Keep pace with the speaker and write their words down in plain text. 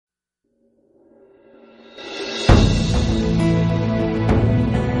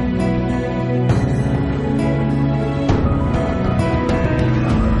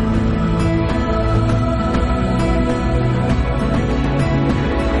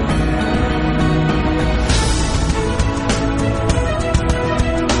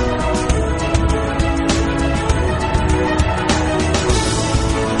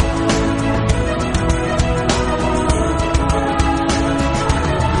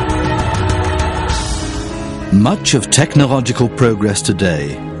Much of technological progress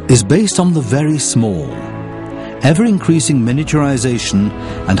today is based on the very small. Ever-increasing miniaturization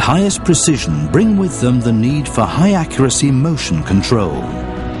and highest precision bring with them the need for high-accuracy motion control.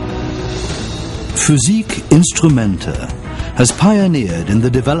 Physik Instrumente has pioneered in the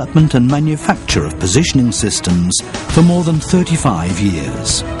development and manufacture of positioning systems for more than 35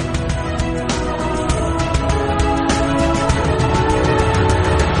 years.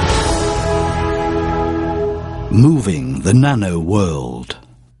 Moving the nano-world.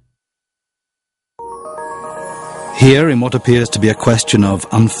 Here, in what appears to be a question of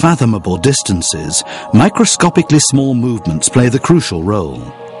unfathomable distances, microscopically small movements play the crucial role.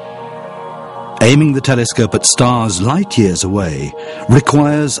 Aiming the telescope at stars light years away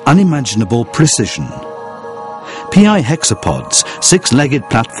requires unimaginable precision. PI hexapods, six-legged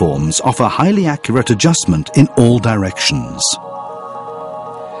platforms, offer highly accurate adjustment in all directions.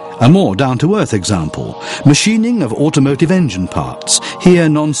 A more down-to-earth example, machining of automotive engine parts, here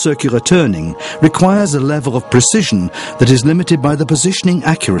non-circular turning, requires a level of precision that is limited by the positioning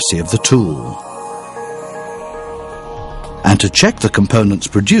accuracy of the tool. And to check the components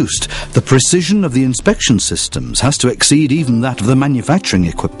produced, the precision of the inspection systems has to exceed even that of the manufacturing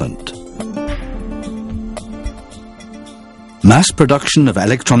equipment. Mass production of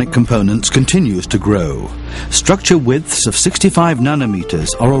electronic components continues to grow. Structure widths of 65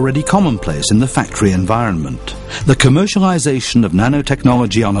 nanometers are already commonplace in the factory environment. The commercialization of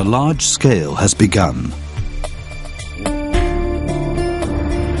nanotechnology on a large scale has begun.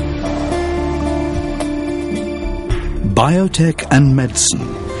 Biotech and medicine.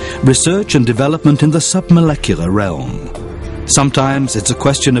 Research and development in the submolecular realm. Sometimes it's a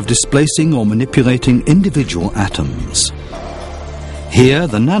question of displacing or manipulating individual atoms. Here,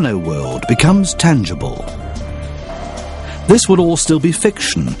 the nano-world becomes tangible. This would all still be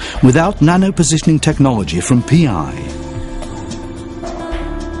fiction without nano-positioning technology from PI.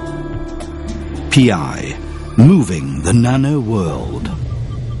 PI, moving the nano-world.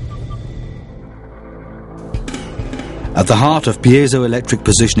 At the heart of piezoelectric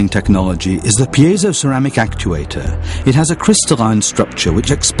positioning technology is the piezo ceramic actuator. It has a crystalline structure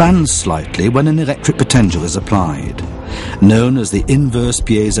which expands slightly when an electric potential is applied. Known as the inverse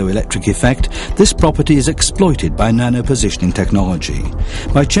piezoelectric effect, this property is exploited by nano-positioning technology.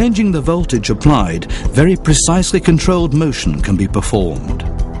 By changing the voltage applied, very precisely controlled motion can be performed.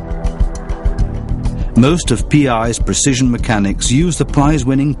 Most of PI's precision mechanics use the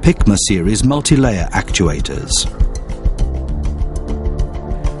prize-winning PICMA series multi-layer actuators.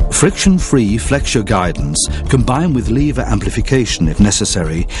 Friction-free flexure guidance, combined with lever amplification if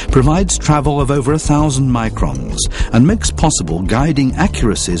necessary, provides travel of over 1,000 microns and makes possible guiding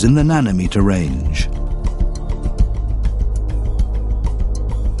accuracies in the nanometer range.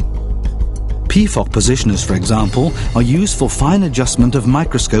 PFOC positioners, for example, are used for fine adjustment of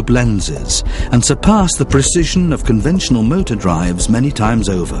microscope lenses and surpass the precision of conventional motor drives many times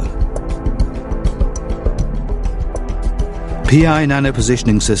over. PI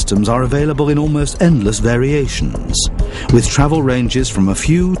nano-positioning systems are available in almost endless variations, with travel ranges from a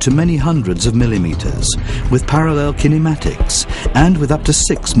few to many hundreds of millimeters, with parallel kinematics, and with up to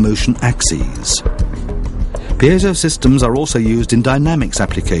 6 motion axes. Piezo systems are also used in dynamics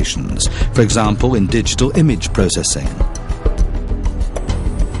applications, for example in digital image processing.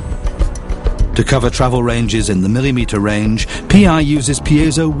 To cover travel ranges in the millimeter range, PI uses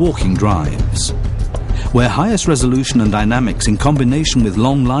piezo walking drives. Where highest resolution and dynamics in combination with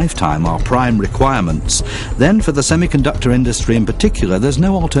long lifetime are prime requirements, then for the semiconductor industry in particular, there's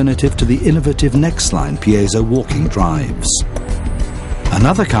no alternative to the innovative next-line piezo walking drives.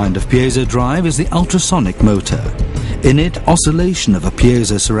 Another kind of piezo drive is the ultrasonic motor. In it, oscillation of a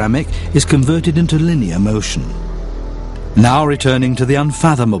piezo ceramic is converted into linear motion. Now returning to the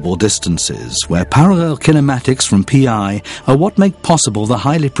unfathomable distances, where parallel kinematics from PI are what make possible the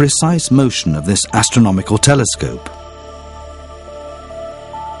highly precise motion of this astronomical telescope.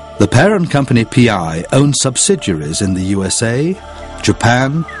 The parent company PI owns subsidiaries in the USA,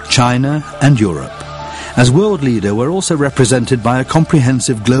 Japan, China and Europe. As world leader, we're also represented by a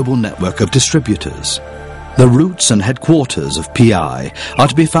comprehensive global network of distributors. The roots and headquarters of PI are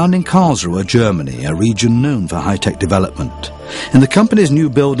to be found in Karlsruhe, Germany, a region known for high-tech development. In the company's new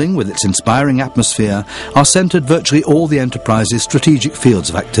building, with its inspiring atmosphere, are centered virtually all the enterprise's strategic fields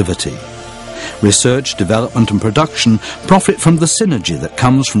of activity. Research, development and production profit from the synergy that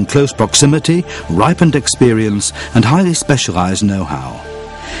comes from close proximity, ripened experience and highly specialized know-how.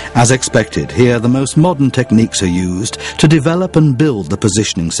 As expected, here the most modern techniques are used to develop and build the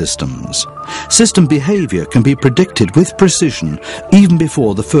positioning systems. System behavior can be predicted with precision even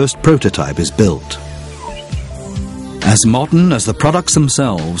before the first prototype is built. As modern as the products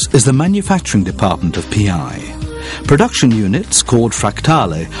themselves is the manufacturing department of PI. Production units, called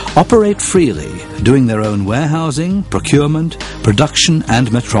fractale, operate freely, doing their own warehousing, procurement, production and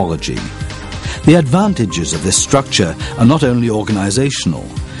metrology. The advantages of this structure are not only organizational,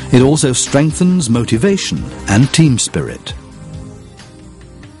 it also strengthens motivation and team spirit.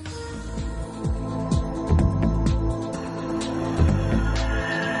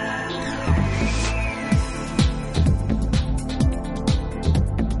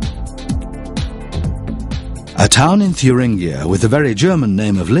 A town in Thuringia with the very German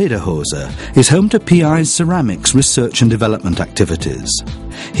name of Lederhose is home to PI's ceramics research and development activities.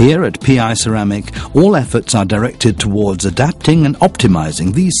 Here at PI Ceramic, all efforts are directed towards adapting and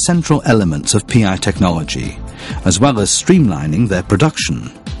optimizing these central elements of PI technology, as well as streamlining their production.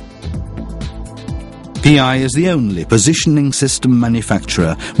 PI is the only positioning system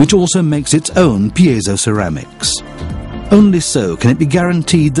manufacturer which also makes its own piezo ceramics. Only so can it be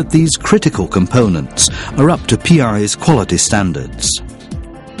guaranteed that these critical components are up to PI's quality standards.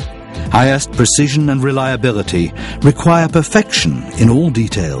 Highest precision and reliability require perfection in all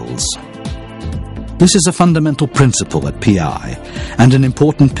details. This is a fundamental principle at PI and an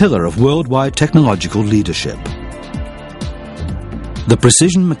important pillar of worldwide technological leadership. The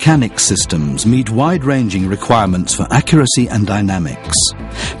precision mechanics systems meet wide-ranging requirements for accuracy and dynamics.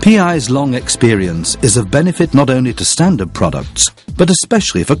 PI's long experience is of benefit not only to standard products, but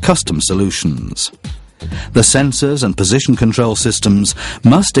especially for custom solutions. The sensors and position control systems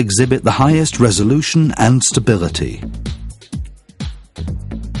must exhibit the highest resolution and stability.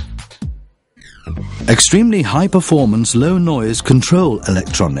 Extremely high-performance, low-noise control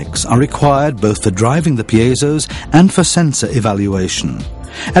electronics are required both for driving the piezos and for sensor evaluation.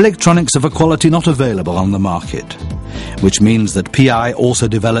 Electronics of a quality not available on the market, which means that PI also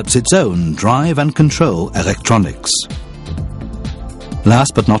develops its own drive and control electronics.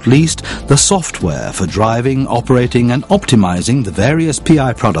 Last but not least, the software for driving, operating and optimizing the various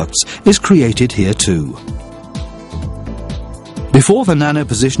PI products is created here too. Before the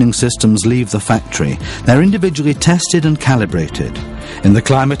nano-positioning systems leave the factory, they're individually tested and calibrated. In the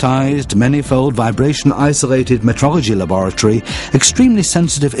climatized, manifold, vibration-isolated metrology laboratory, extremely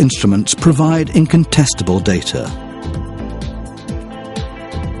sensitive instruments provide incontestable data.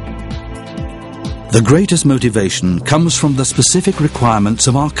 The greatest motivation comes from the specific requirements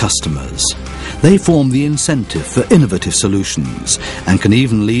of our customers. They form the incentive for innovative solutions and can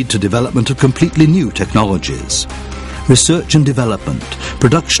even lead to development of completely new technologies. Research and development,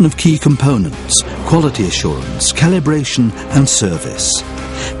 production of key components, quality assurance, calibration and service.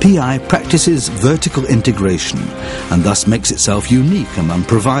 PI practices vertical integration and thus makes itself unique among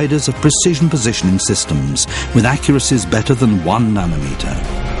providers of precision positioning systems with accuracies better than 1 nanometer.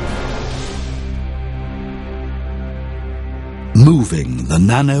 Moving the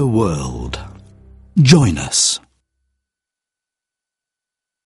nano world. Join us.